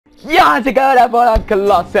Yeah, how's it going, everyone? I'm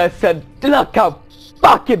Colossus, and look how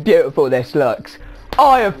fucking beautiful this looks.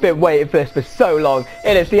 I have been waiting for this for so long.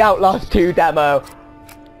 It is the Outlast 2 demo.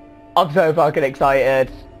 I'm so fucking excited.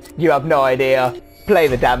 You have no idea. Play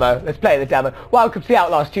the demo. Let's play the demo. Welcome to the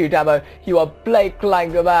Outlast 2 demo. You are Blake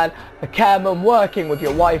Langerman, a careman working with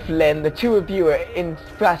your wife Lynn. The two of you are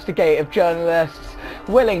investigative journalists,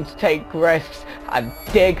 willing to take risks and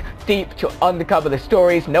dig deep to uncover the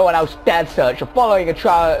stories no one else dared search. You're following a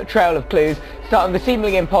trail of clues, starting the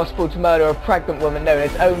seemingly impossible to murder a pregnant woman known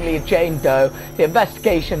as only Jane Doe. The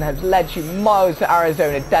investigation has led you miles to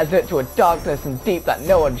Arizona desert, to a darkness and deep that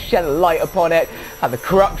no one shed a light upon it, and the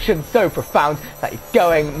corruption so profound that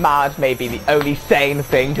going mad may be the only sane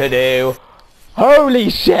thing to do. Holy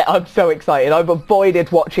shit, I'm so excited. I've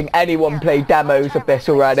avoided watching anyone play demos of this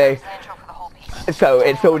already, so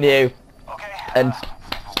it's all new. And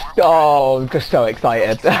oh, I'm just so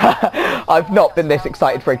excited. I've not been this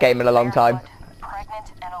excited for a game in a long time. Pregnant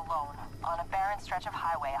and alone on a barren stretch of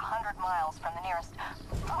highway 100 miles from the nearest.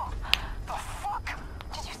 Oh, the fuck?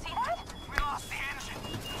 Did you see that? We lost the engine.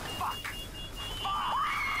 Fuck.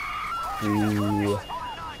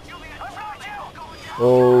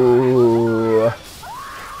 Ooh.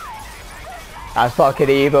 That's fucking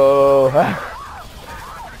evil.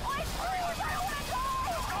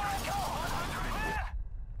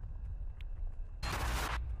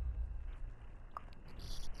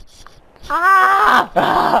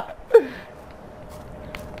 Ah!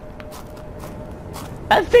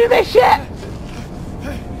 Let's do this shit!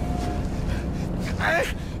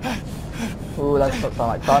 Ooh, that doesn't sound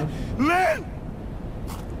like fun. Lynn!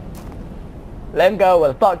 Let him go,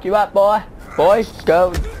 where the fuck you at, boy? Boys,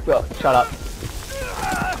 go. Oh, shut up.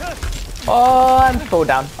 Oh, and fall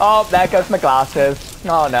down. Oh, there goes my glasses.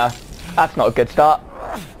 Oh no, that's not a good start.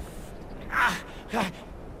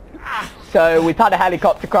 So, we've had a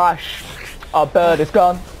helicopter crash. Our bird is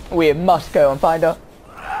gone. We must go and find her.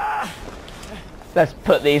 Let's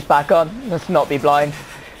put these back on. Let's not be blind.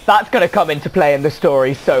 That's going to come into play in the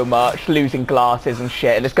story so much. Losing glasses and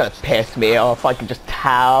shit. And it's going to piss me off. I can just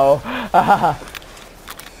tell.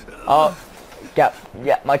 Oh,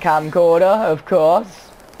 get my camcorder, of course.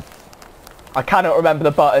 I cannot remember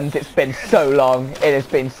the buttons. It's been so long. It has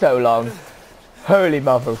been so long. Holy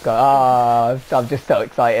mother of God. Ah, I'm just so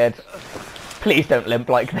excited. Please don't limp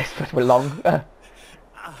like this for long.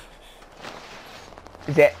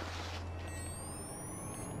 Is it?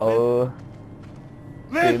 Oh.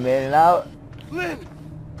 Lynn! Zoom in and out. Lynn!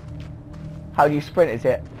 How do you sprint, is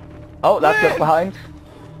it? Oh, that's look behind.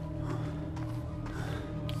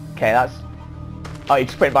 Okay, that's... Oh, you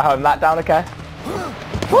sprint behind that down, okay.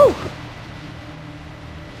 Woo!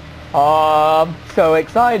 Oh, I'm so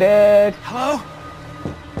excited. Hello?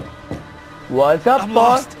 What's up, I'm boy?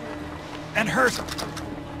 lost. And hurt.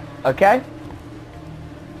 Okay.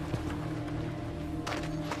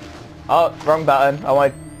 Oh, wrong button. I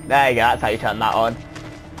want... There you go, that's how you turn that on.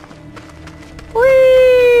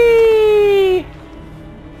 Whee!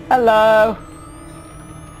 Hello.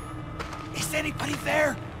 Is anybody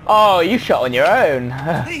there? Oh, you shot on your own.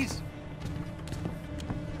 Please.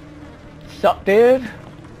 Sup, dude?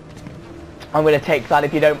 I'm gonna take that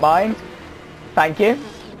if you don't mind. Thank you.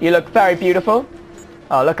 You look very beautiful.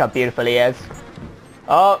 Oh, look how beautiful he is.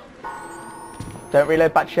 Oh. Don't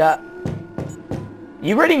reload back yet.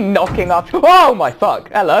 You really knocking off... Oh my fuck.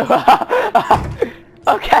 Hello.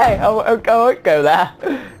 Okay, I won't go there.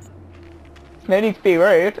 No need to be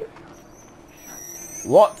rude.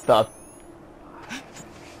 What the...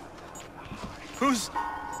 Who's...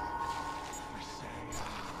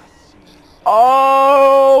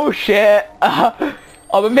 Oh shit. I'm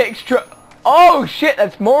a mixture... Oh shit,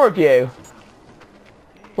 there's more of you.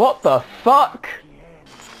 What the fuck?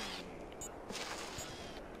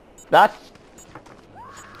 That's...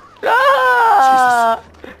 Ah!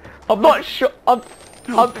 I'm not sure... I'm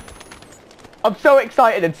so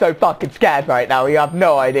excited and so fucking scared right now. You have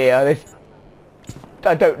no idea. This...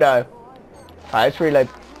 I don't know. Alright, let's reload.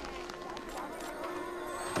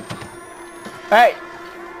 Hey!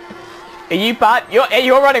 Are you bad?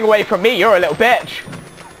 You're running away from me. You're a little bitch.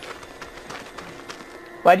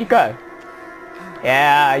 Where'd you go?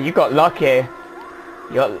 Yeah, you got lucky.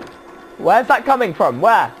 Where's that coming from?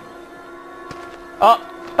 Where? Oh,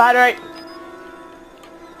 battery.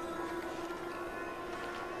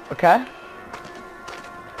 Okay.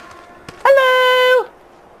 Hello.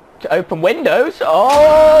 To open windows.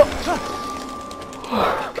 Oh.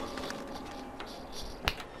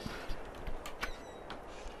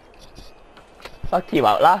 Fuck you,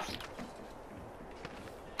 Outlast.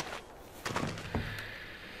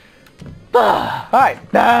 Alright.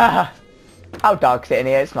 How dark is it in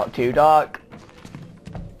here? It's not too dark.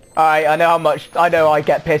 Alright, I know I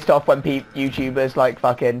get pissed off when YouTubers like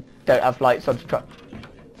fucking don't have lights on to try. I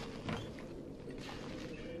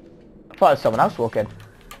thought there was someone else walking.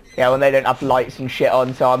 Yeah, when they don't have lights and shit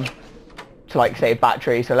on, so I'm to like save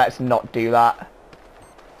battery, so let's not do that.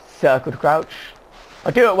 Circle to crouch.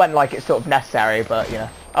 I do it when like it's sort of necessary, but you know.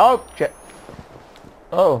 Oh shit.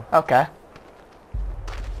 Oh, okay.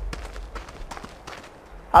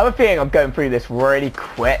 I have a feeling I'm going through this really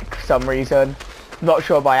quick for some reason. I'm not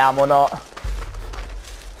sure if I am or not.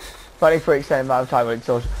 Running for extended amount of time with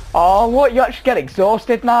exhausted. Oh, what? You actually get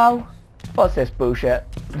exhausted now? What's this bullshit?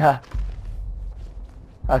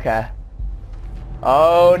 Okay.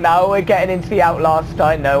 Oh, now we're getting into the Outlast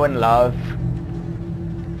I know and love.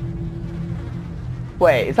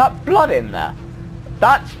 Wait, is that blood in there?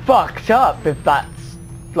 That's fucked up if that's,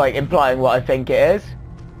 like, implying what I think it is.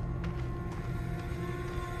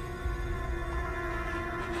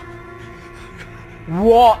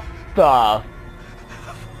 What the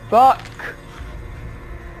fuck?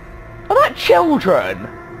 Are that children?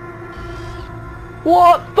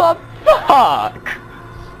 What the fuck?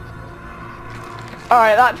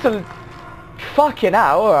 Alright, that's a... Fucking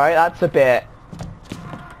hell, alright, that's a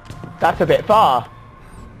bit far.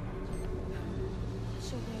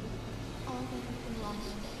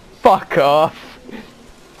 Fuck off.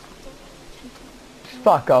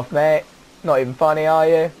 Fuck off, mate. Not even funny, are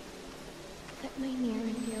you?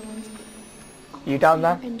 You down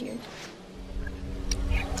there?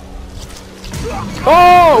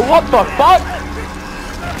 Oh, what the fuck?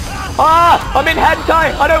 Ah, I'm in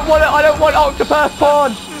hentai. I don't want it. I don't want octopus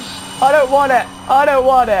porn. I don't want it. I don't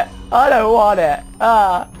want it. I don't want it.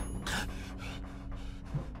 Ah.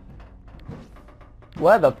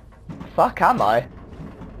 Where the fuck am I?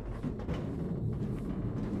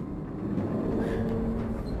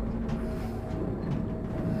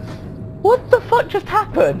 What the fuck just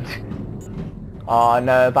happened? Oh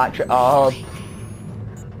no, battery. Oh.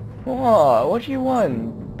 What do you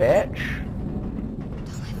want, bitch?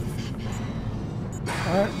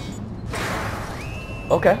 Alright.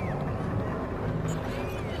 Okay.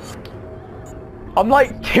 I'm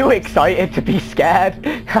like too excited to be scared.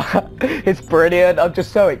 It's brilliant. I'm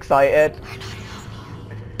just so excited.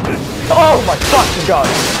 Oh my fucking god.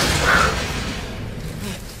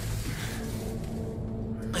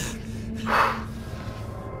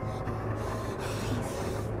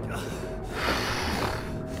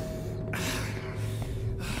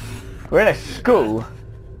 We're in a school.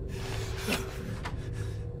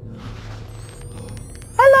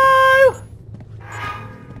 Hello!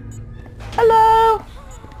 Hello!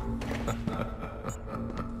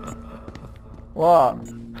 What?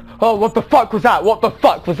 Oh, what the fuck was that? What the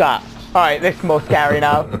fuck was that? Alright, this is more scary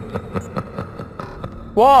now.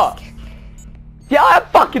 What? Yeah, I'm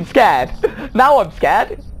fucking scared. Now I'm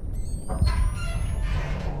scared.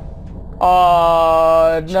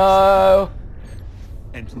 Oh, no.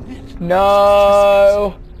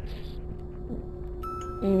 No.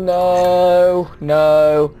 No.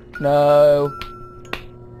 No. No.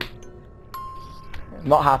 I'm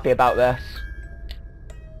not happy about this.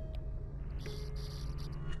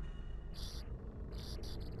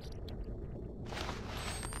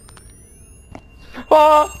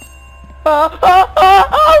 Oh! Oh! Oh! Oh!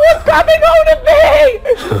 Oh! What's grabbing hold of me?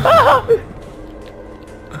 Oh!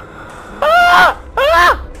 Ah!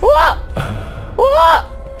 Ah! What? What?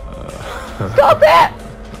 Stop it!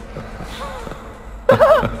 I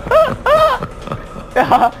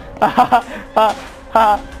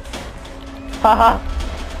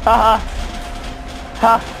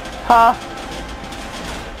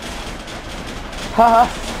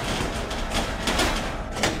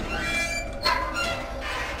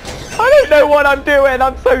don't know what I'm doing.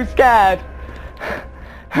 I'm so scared.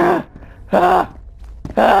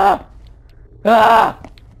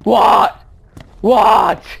 What?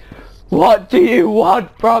 What? What do you want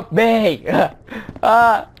from me?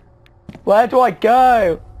 Where do I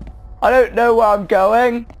go? I don't know where I'm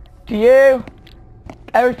going. Do you?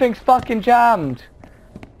 Everything's fucking jammed.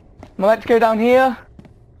 Am I meant to go down here?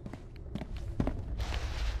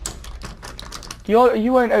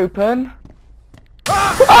 You won't open.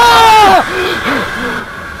 Ah!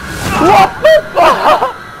 What the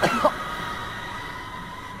fuck?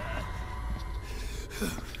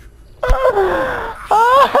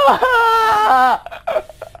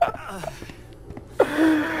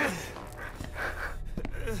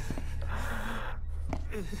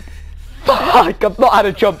 Fuck, I've not had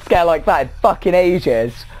a jump scare like that in fucking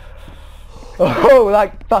ages. Oh,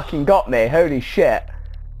 that fucking got me. Holy shit.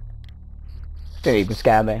 Didn't even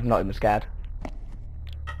scare me. I'm not even scared.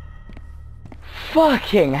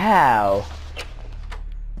 Fucking hell.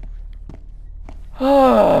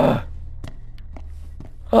 Ah.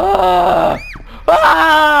 Ah.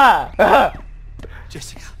 Ah.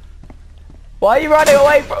 Jessica. Why are you running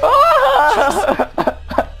away from...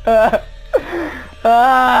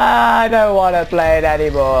 I don't want to play it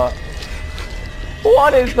anymore.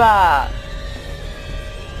 What is that?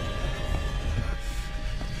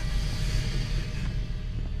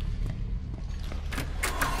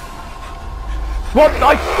 What?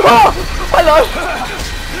 Oh, hello!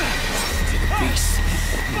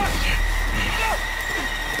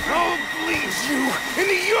 I'll bleed you in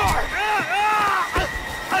the yard!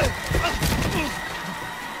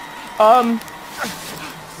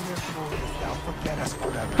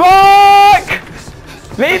 Fuck!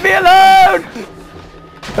 Leave me alone!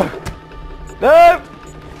 Nope!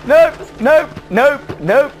 Nope! Nope! Nope!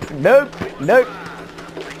 Nope! Nope! Nope!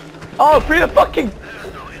 Oh, through the fucking...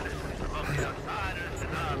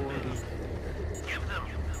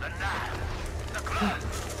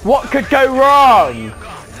 What could go wrong?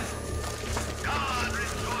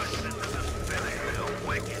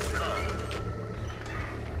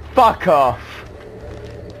 Fuck off.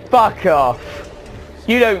 Fuck off.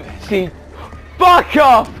 You don't see... Fuck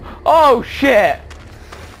off! Oh shit!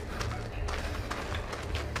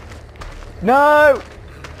 No!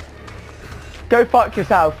 Go fuck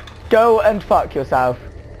yourself. Go and fuck yourself.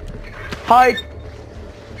 Hide!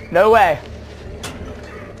 No way.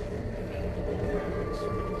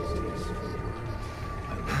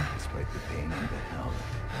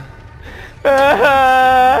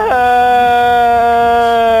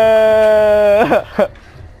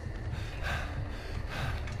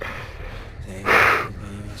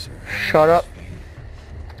 Shut up.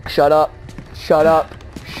 Shut up. Shut up.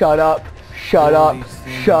 Shut up. Shut up.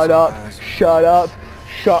 Shut up. Shut up.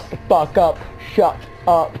 Shut the fuck up. Shut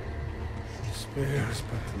up.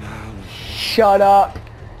 Shut up.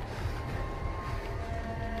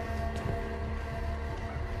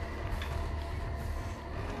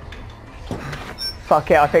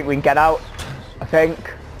 Fuck it, I think we can get out. I think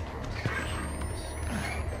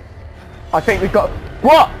we've got...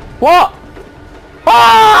 What? What?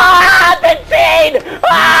 Ah! I've been seen!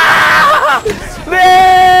 Ah!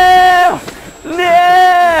 No!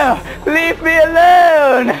 No! Leave me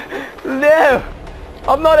alone! No!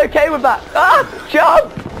 I'm not okay with that. Ah!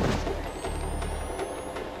 Jump!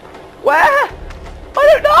 Where? I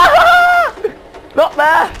don't know! Not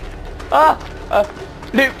there! Ah!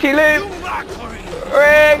 Loop-de-loop!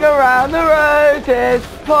 Ring around the roses,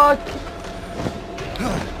 fuck.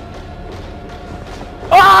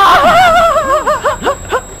 Ah!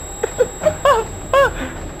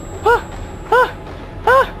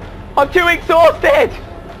 I'm too exhausted.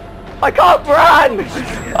 I can't run.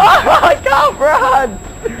 I can't run.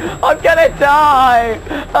 I'm gonna die.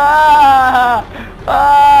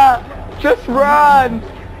 Just run.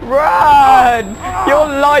 Run. Your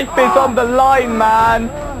life is on the line, man.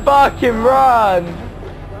 Fucking run.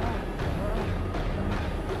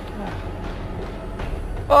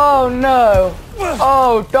 Oh no.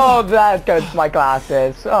 Oh dog, that goes to my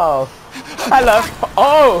glasses. Oh. Hello.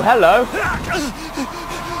 Oh, hello.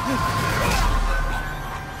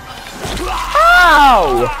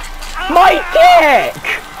 Ow! My dick!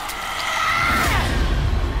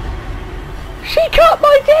 She cut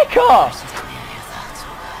my dick off!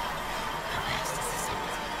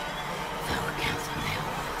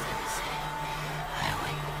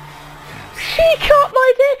 She cut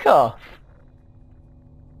my dick off!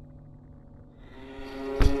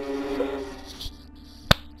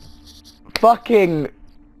 Fucking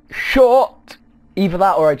short. Either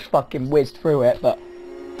that or I just fucking whizzed through it, but...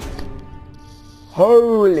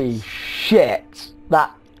 Holy shit!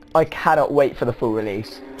 That... I cannot wait for the full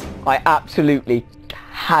release. I absolutely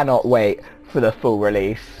cannot wait for the full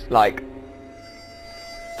release. Like...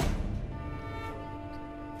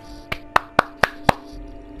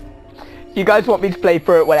 If you guys want me to play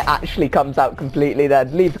through it when it actually comes out completely,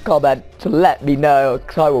 then leave a comment to let me know,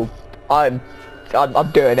 because I will... I'm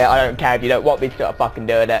doing it. I don't care if you don't want me to do it, I'm fucking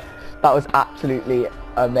doing it. That was absolutely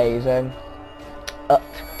amazing.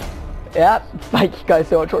 Yeah, thank you guys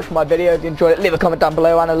so much for watching my video. If you enjoyed it, leave a comment down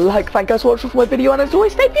below and a like. Thank you guys so much for watching my video, and as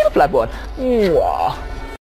always, stay beautiful, everyone. Mwah.